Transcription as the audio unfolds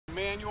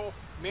manual.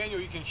 Manual,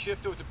 you can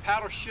shift it with the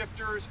paddle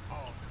shifters.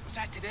 Oh, was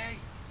that today?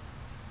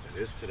 It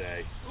is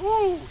today.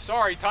 Ooh,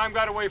 sorry, time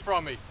got away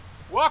from me.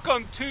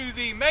 Welcome to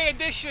the May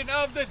edition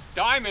of the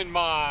Diamond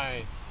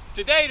Mine.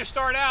 Today, to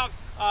start out,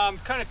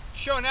 kind of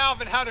showing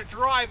Alvin how to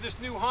drive this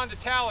new Honda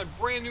Talon,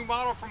 brand new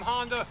model from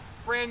Honda,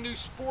 brand new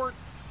sport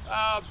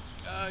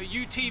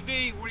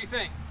UTV. What do you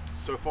think?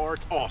 So far,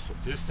 it's awesome.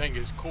 This thing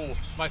is cool.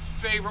 My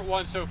favorite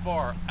one so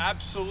far.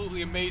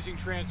 Absolutely amazing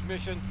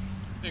transmission.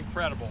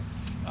 Incredible.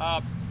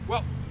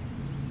 Well,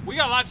 we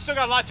got still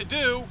got a lot to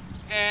do,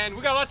 and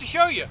we got a lot to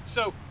show you.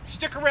 So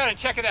stick around and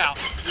check it out.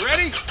 You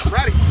ready?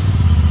 Ready.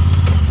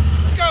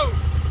 Let's go.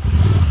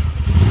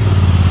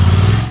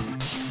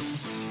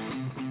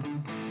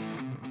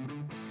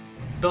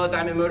 Bill at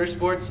Diamond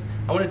Motorsports.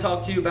 I want to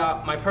talk to you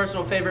about my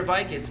personal favorite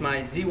bike. It's my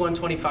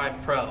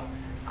Z125 Pro.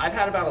 I've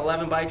had about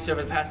 11 bikes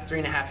over the past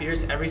 3.5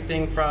 years,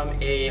 everything from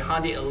a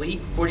Honda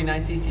Elite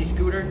 49cc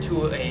scooter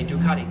to a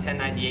Ducati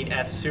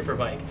 1098S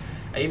Superbike.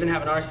 I even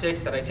have an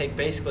R6 that I take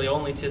basically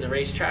only to the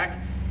racetrack,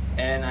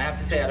 and I have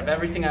to say, out of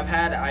everything I've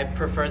had, I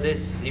prefer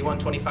this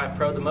Z125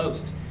 Pro the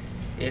most.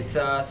 It's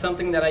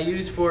something that I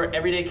use for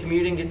everyday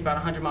commuting. It's about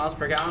 100 miles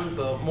per gallon,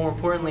 but more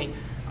importantly,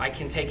 I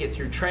can take it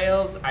through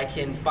trails, I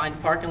can find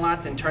parking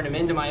lots and turn them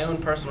into my own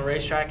personal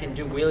racetrack and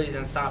do wheelies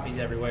and stoppies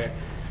everywhere.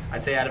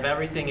 I'd say out of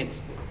everything, it's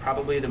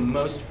probably the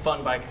most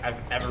fun bike I've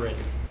ever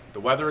ridden.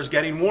 The weather is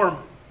getting warm.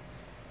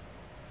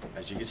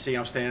 As you can see,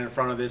 I'm standing in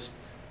front of this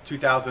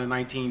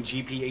 2019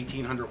 GP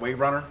 1800 Wave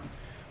Runner.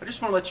 I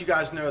just want to let you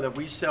guys know that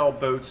we sell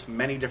boats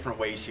many different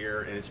ways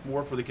here, and it's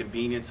more for the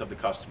convenience of the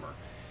customer.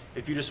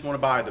 If you just want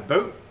to buy the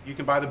boat, you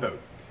can buy the boat.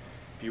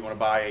 If you want to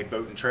buy a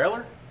boat and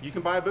trailer, you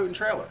can buy a boat and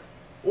trailer.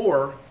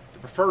 Or the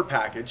preferred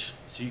package,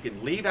 so you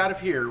can leave out of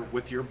here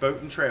with your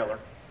boat and trailer,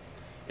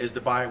 is to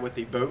buy it with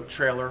the boat,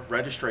 trailer,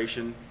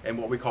 registration, and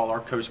what we call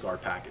our Coast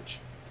Guard package.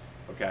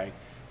 Okay?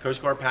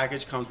 Coast Guard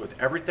package comes with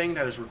everything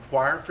that is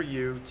required for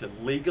you to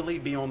legally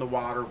be on the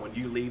water when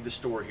you leave the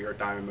store here at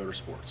Diamond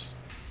Motorsports.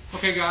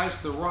 Okay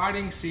guys, the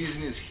riding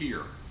season is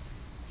here.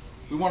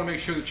 We want to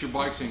make sure that your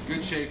bike's in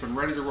good shape and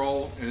ready to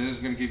roll, and it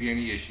isn't going to give you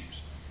any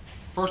issues.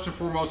 First and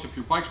foremost, if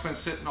your bike's been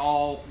sitting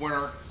all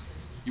winter,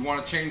 you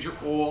want to change your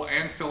oil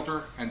and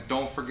filter, and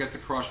don't forget the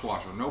crush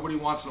washer. Nobody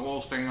wants an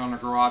oil stain on the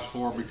garage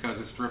floor because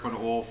it's dripping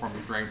oil from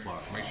your drain plug.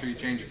 Make sure you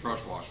change your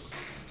crush washer.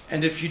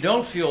 And if you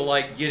don't feel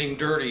like getting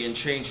dirty and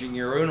changing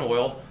your own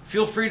oil,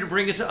 feel free to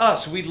bring it to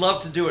us. We'd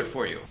love to do it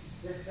for you.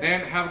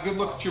 And have a good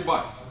look at your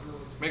bike.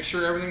 Make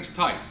sure everything's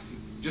tight.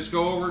 Just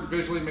go over it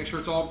visually, make sure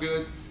it's all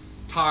good.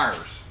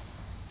 Tires.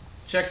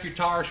 Check your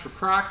tires for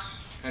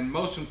cracks, and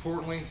most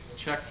importantly,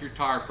 check your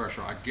tire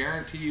pressure. I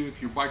guarantee you, if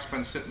your bike's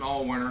been sitting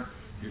all winter,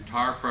 your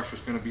tire pressure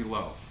is going to be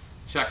low.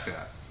 Check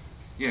that.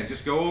 Again,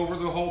 just go over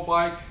the whole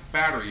bike.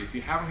 Battery. If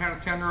you haven't had a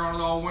tender on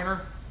it all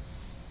winter,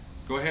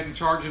 go ahead and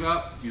charge it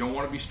up. You don't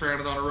want to be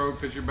stranded on the road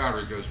because your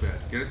battery goes bad.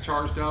 Get it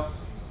charged up.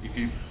 If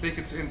you think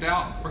it's in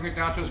doubt, bring it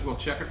down to us. We'll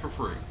check it for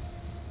free.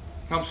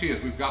 Come see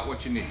us. We've got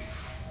what you need.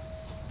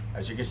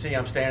 As you can see,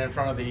 I'm standing in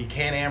front of the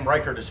Can-Am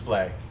Ryker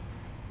display.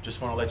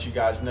 Just want to let you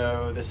guys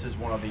know this is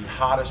one of the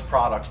hottest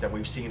products that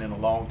we've seen in a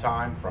long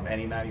time from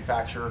any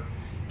manufacturer.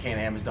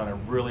 Can-Am has done a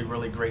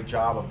really great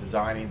job of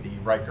designing the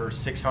Ryker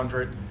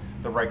 600,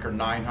 the Ryker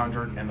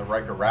 900, and the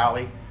Ryker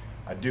Rally.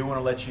 I do want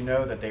to let you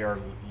know that they are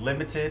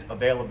limited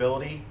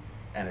availability,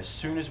 and as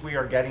soon as we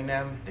are getting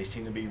them, they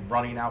seem to be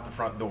running out the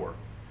front door.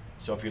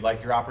 So if you'd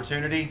like your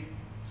opportunity,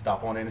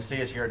 stop on in and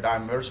see us here at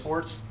Diamond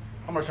Motorsports.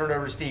 I'm going to turn it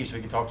over to Steve so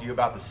he can talk to you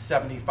about the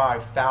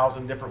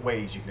 75,000 different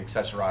ways you can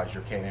accessorize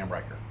your Can-Am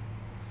Ryker.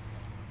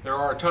 There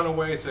are a ton of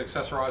ways to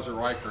accessorize a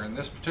Ryker, and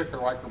this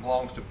particular Ryker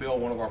belongs to Bill,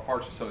 one of our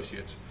parts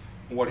associates.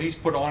 What he's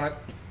put on it,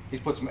 he's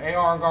put some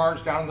AR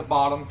guards down at the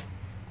bottom,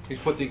 he's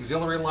put the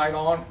auxiliary light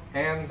on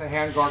and the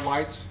handguard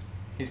lights,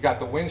 he's got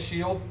the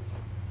windshield,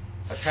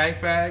 a tank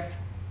bag,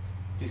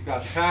 he's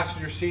got the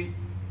passenger seat,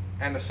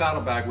 and the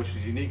saddle bag, which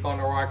is unique on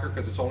the Ryker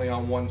because it's only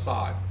on one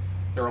side.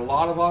 There are a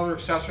lot of other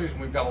accessories, and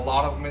we've got a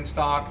lot of them in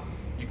stock.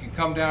 You can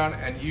come down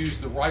and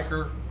use the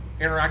Ryker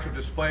interactive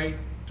display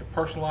to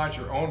personalize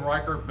your own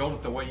Ryker, build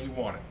it the way you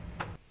want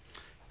it.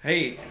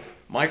 Hey,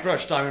 Mike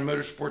Rush, Diamond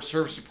Motorsports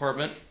Service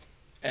Department,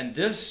 and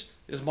this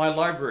is my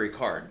library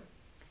card.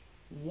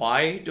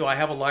 Why do I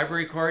have a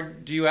library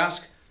card, do you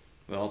ask?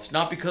 Well, it's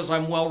not because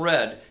I'm well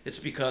read. It's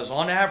because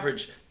on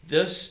average,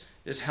 this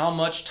is how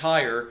much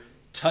tire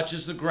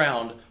touches the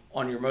ground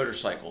on your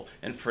motorcycle.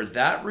 And for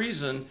that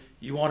reason,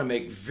 you want to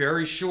make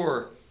very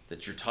sure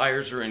that your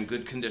tires are in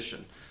good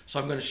condition. So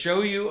I'm going to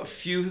show you a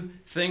few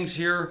things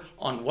here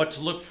on what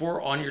to look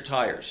for on your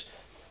tires.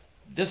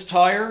 This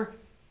tire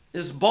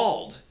is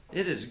bald.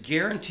 It is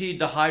guaranteed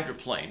to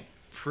hydroplane.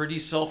 Pretty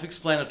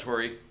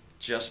self-explanatory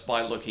just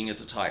by looking at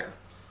the tire.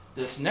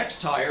 This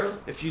next tire,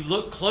 if you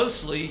look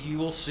closely, you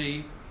will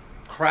see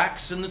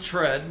cracks in the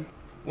tread.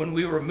 When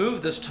we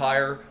removed this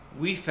tire,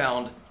 we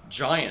found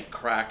giant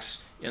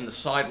cracks in the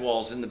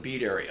sidewalls in the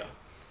bead area.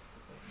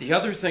 The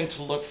other thing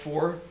to look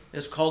for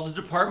is called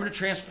the Department of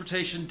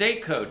Transportation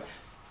date code.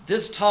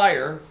 This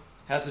tire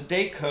has a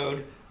date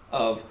code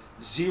of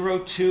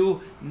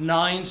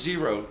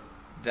 0290.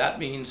 That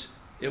means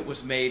it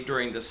was made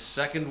during the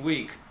second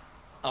week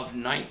of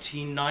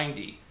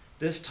 1990.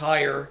 This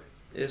tire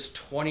is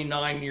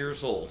 29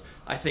 years old.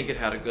 I think it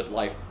had a good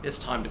life. It's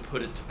time to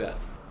put it to bed.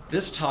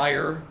 This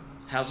tire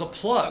has a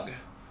plug.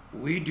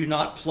 We do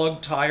not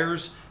plug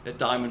tires at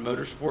Diamond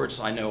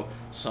Motorsports. I know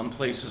some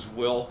places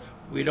will.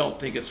 We don't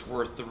think it's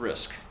worth the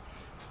risk.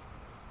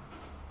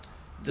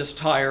 This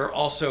tire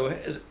also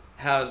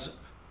has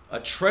a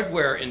tread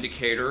wear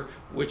indicator,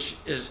 which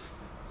is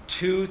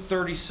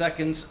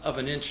 2/32 of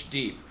an inch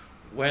deep.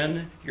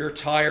 When your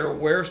tire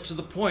wears to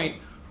the point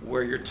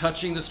where you're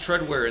touching this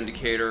tread wear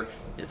indicator,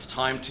 it's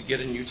time to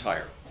get a new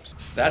tire.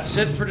 That's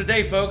it for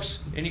today,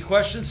 folks. Any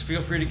questions,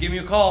 feel free to give me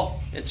a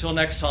call. Until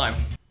next time.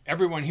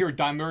 Everyone here at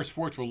Diamond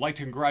Motorsports would like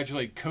to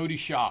congratulate Cody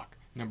Schock,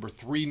 number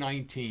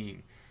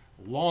 319.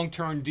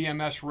 Long-term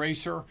DMS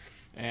racer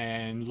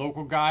and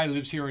local guy,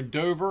 lives here in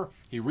Dover.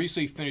 He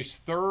recently finished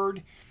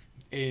third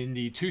in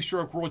the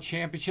two-stroke world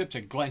championships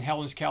at Glen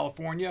Helens,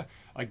 California,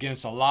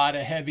 against a lot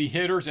of heavy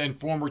hitters and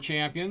former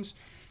champions,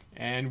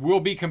 and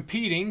will be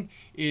competing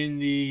in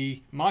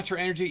the Monster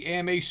Energy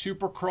AMA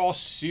Supercross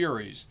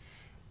Series.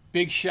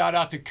 Big shout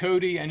out to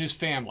Cody and his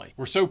family.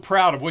 We're so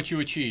proud of what you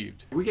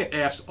achieved. We get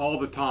asked all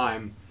the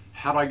time,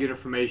 how do I get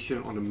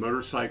information on the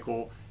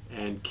motorcycle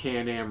and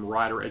Can-Am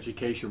rider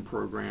education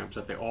programs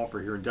that they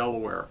offer here in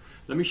Delaware?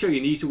 Let me show you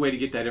an easy way to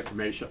get that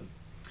information.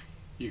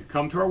 You can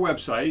come to our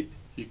website,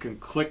 you can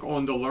click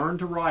on the Learn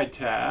to Ride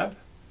tab,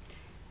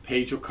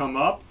 page will come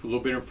up, a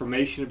little bit of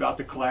information about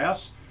the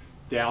class.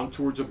 Down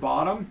towards the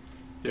bottom,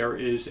 there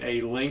is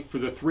a link for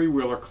the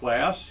three-wheeler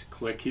class.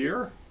 Click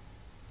here.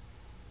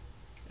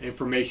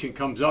 Information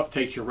comes up,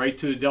 takes you right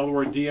to the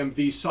Delaware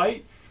DMV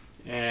site,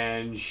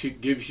 and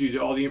gives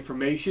you all the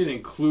information,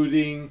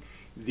 including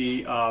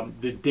the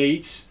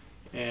dates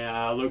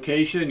and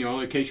location. The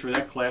only location for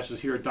that class is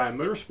here at Diamond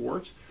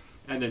Motorsports,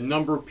 and the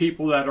number of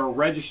people that are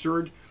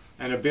registered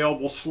and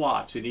available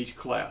slots in each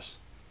class.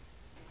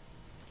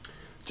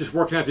 Just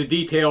working out the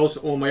details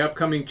on my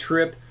upcoming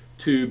trip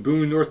to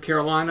Boone, North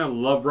Carolina.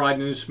 Love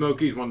riding in the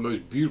Smokies, one of the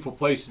most beautiful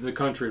places in the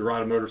country to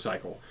ride a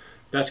motorcycle.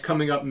 That's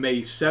coming up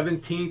May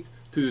 17th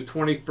to the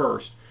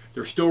 21st.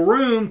 There's still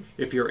room.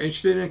 If you're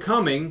interested in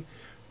coming,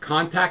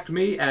 contact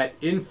me at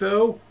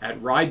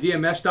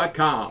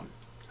info@ridedms.com.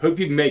 Hope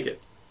you can make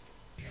it.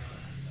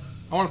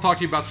 I want to talk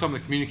to you about some of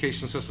the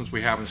communication systems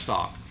we have in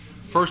stock.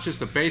 First is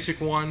the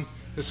basic one.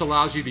 This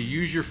allows you to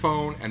use your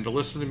phone and to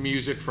listen to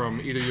music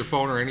from either your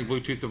phone or any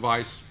Bluetooth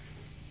device,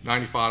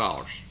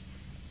 $95.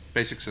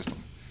 Basic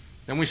system.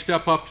 Then we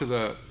step up to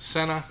the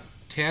Sena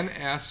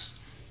 10S.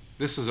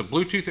 This is a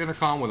Bluetooth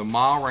intercom with a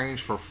mile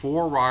range for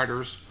 4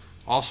 riders.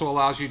 Also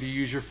allows you to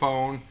use your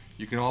phone.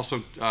 You can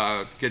also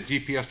get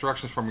GPS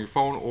directions from your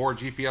phone or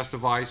GPS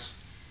device.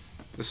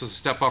 This is a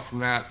step up from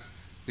that.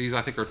 These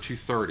I think are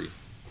 $230.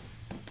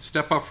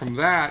 Step up from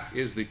that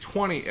is the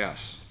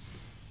 20S.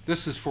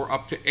 This is for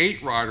up to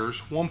 8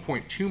 riders,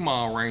 1.2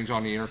 mile range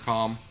on the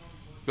intercom,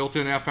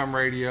 built-in FM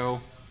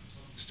radio,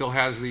 still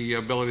has the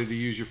ability to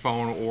use your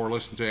phone or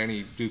listen to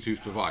any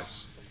Bluetooth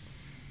device.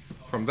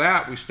 From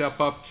that, we step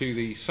up to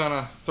the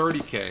Sena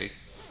 30K,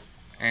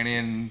 and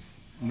in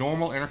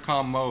normal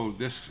intercom mode,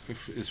 this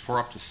is for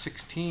up to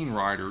 16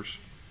 riders,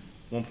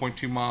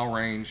 1.2 mile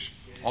range,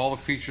 all the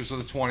features of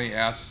the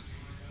 20S.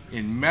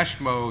 In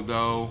mesh mode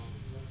though,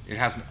 it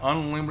has an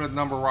unlimited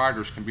number of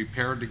riders can be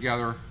paired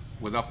together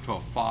with up to a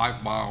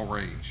 5-mile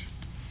range.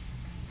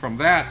 From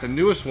that, the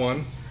newest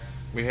one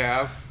we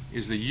have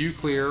is the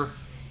uClear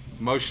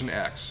Motion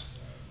X.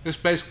 This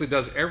basically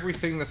does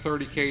everything the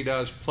 30K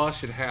does,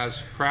 plus it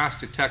has crash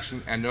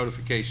detection and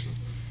notification.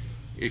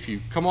 If you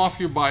come off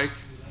your bike,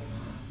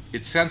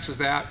 it senses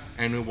that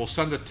and it will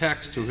send a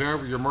text to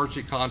whoever your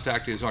emergency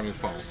contact is on your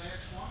phone.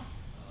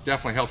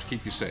 Definitely helps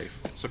keep you safe.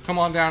 So come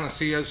on down and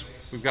see us.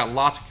 We've got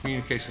lots of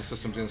communication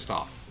systems in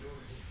stock.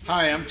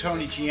 Hi, I'm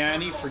Tony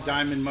Gianni for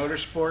Diamond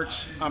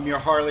Motorsports. I'm your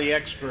Harley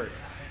expert.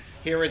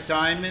 Here at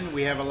Diamond,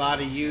 we have a lot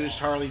of used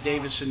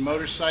Harley-Davidson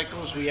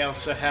motorcycles. We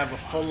also have a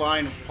full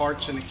line of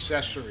parts and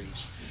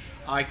accessories.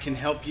 I can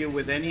help you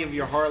with any of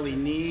your Harley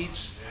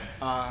needs.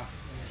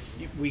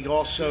 We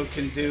also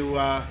can do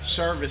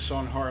service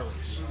on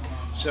Harleys.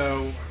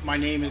 So my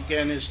name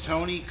again is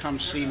Tony. Come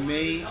see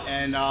me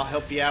and I'll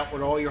help you out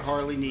with all your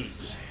Harley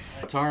needs.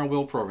 A tire and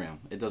wheel program.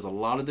 It does a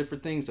lot of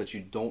different things that you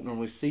don't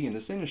normally see in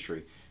this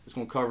industry. It's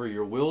going to cover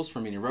your wheels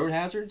from any road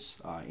hazards,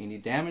 any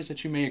damage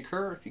that you may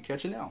occur if you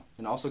catch a nail.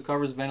 It also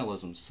covers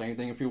vandalism. Same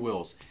thing for your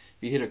wheels.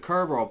 If you hit a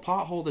curb or a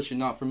pothole that you're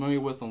not familiar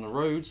with on the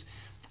roads,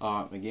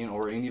 again,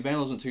 or any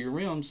vandalism to your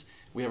rims,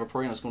 we have a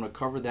program that's going to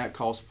cover that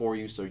cost for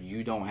you so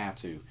you don't have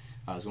to.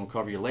 It's going to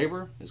cover your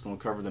labor, it's going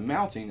to cover the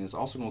mounting, and it's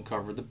also going to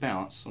cover the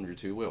balance on your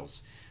 2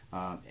 wheels.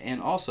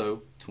 And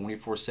also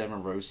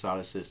 24/7 roadside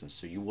assistance,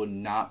 so you will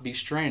not be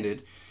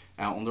stranded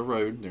out on the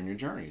road during your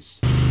journeys.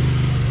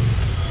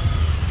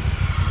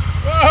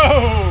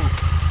 Whoa!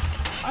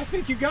 I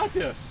think you got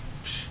this.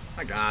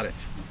 I got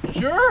it.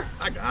 Sure?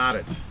 I got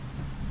it.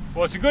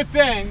 Well, it's a good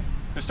thing,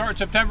 because starting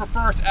September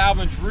 1st,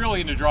 Alvin's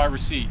really in the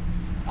driver's seat.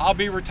 I'll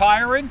be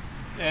retiring,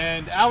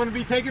 and Alvin will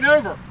be taking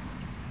over.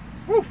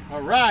 Whew,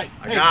 all right.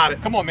 I got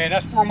it. Come on, man.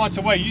 That's 4 months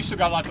away. You still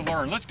got a lot to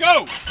learn. Let's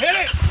go. Hit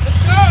it.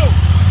 Let's go.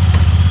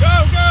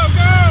 Go, go,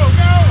 go,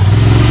 go.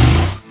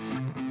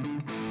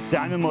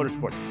 Diamond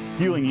Motorsports,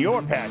 fueling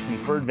your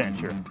passion for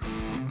adventure.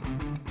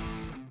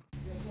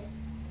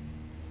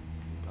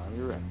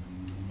 You're ready.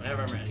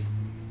 Whenever I'm ready.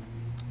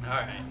 All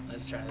right,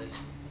 let's try this.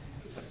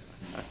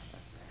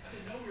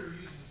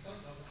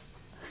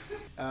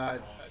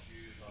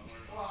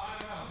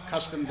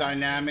 Custom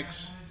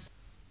dynamics.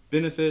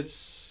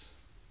 Benefits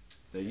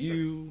that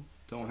you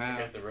don't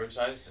have the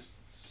roadside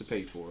to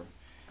pay for.